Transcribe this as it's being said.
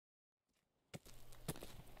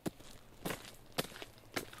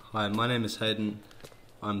Hi, my name is Hayden.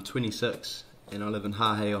 I'm 26 and I live in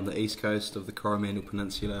Hahei on the east coast of the Coromandel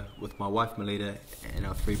Peninsula with my wife Melita and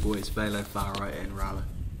our three boys Velo, Whārai and Rala.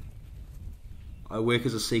 I work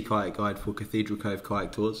as a sea kayak guide for Cathedral Cove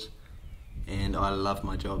Kayak Tours and I love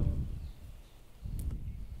my job.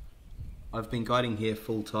 I've been guiding here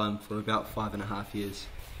full time for about 5.5 years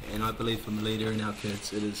and I believe for Melita and our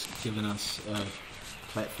kids it has given us a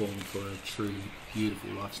platform for a truly beautiful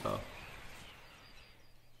lifestyle.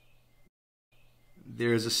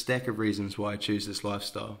 There is a stack of reasons why I choose this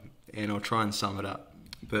lifestyle and I'll try and sum it up.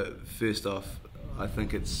 But first off, I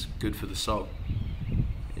think it's good for the soul.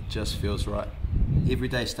 It just feels right. Every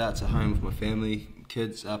day starts at home with my family,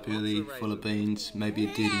 kids up early, full of beans, maybe a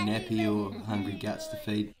dirty nappy or hungry guts to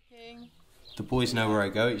feed. The boys know where I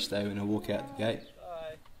go each day when I walk out the gate.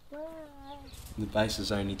 The base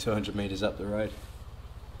is only 200 metres up the road.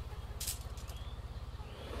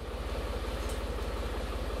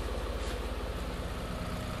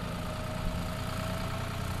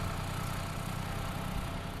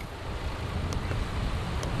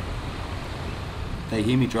 They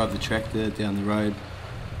hear me drive the tractor down the road,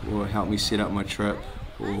 or help me set up my trip,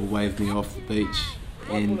 or wave me off the beach,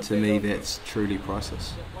 and to me that's truly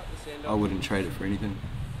priceless. I wouldn't trade it for anything.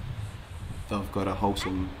 They've got a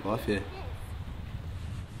wholesome life here.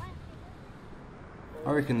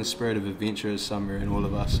 I reckon the spirit of adventure is somewhere in all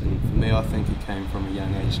of us, and for me I think it came from a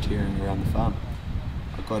young age touring around the farm.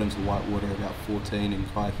 I got into whitewater about 14 and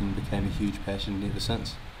kayaking became a huge passion ever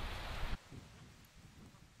since.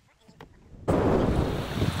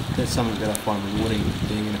 That's something that I find rewarding,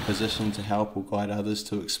 being in a position to help or guide others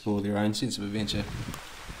to explore their own sense of adventure.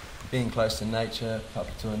 Being close to nature,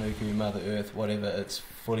 Te Whanganui, Mother Earth, whatever, it's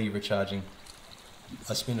fully recharging.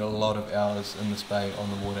 I spend a lot of hours in this bay on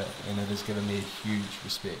the water and it has given me a huge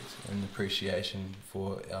respect and appreciation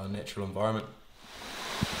for our natural environment.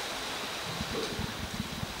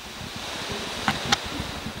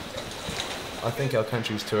 I think our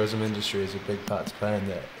country's tourism industry is a big part to play in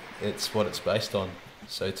that. It's what it's based on.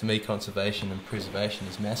 So to me, conservation and preservation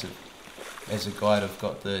is massive. As a guide, I've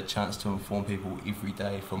got the chance to inform people every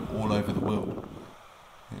day from all over the world.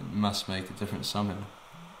 It must make a difference somehow.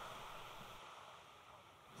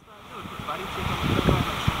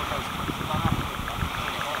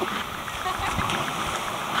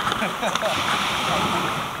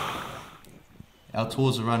 Our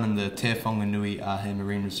tours are run in the Te Whanganui Hahei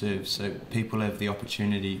Marine Reserve, so people have the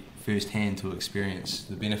opportunity firsthand to experience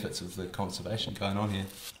the benefits of the conservation going on here.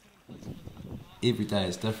 Every day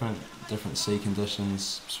is different sea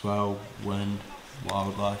conditions, swell, wind,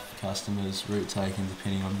 wildlife, customers, route taken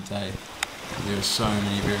depending on the day. There are so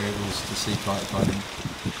many variables to sea kayak guiding.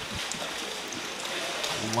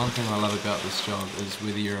 One thing I love about this job is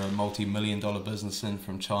whether you're a multi-million-dollar businessman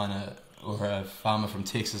from China or a farmer from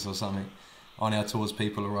Texas or something, on our tours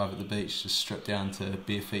people arrive at the beach just stripped down to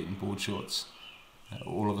bare feet and board shorts.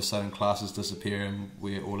 All of a sudden classes disappear and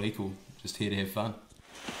we're all equal, just here to have fun.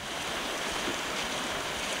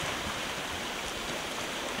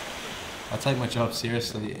 I take my job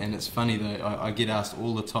seriously and it's funny though, I get asked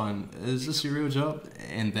all the time, is this your real job?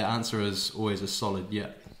 And the answer is always a solid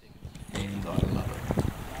yeah, and I love it.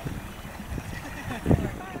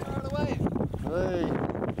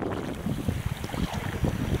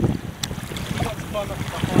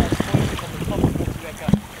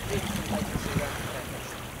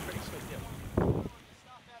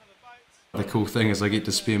 The cool thing is I get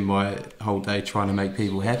to spend my whole day trying to make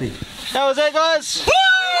people happy. How was that, guys?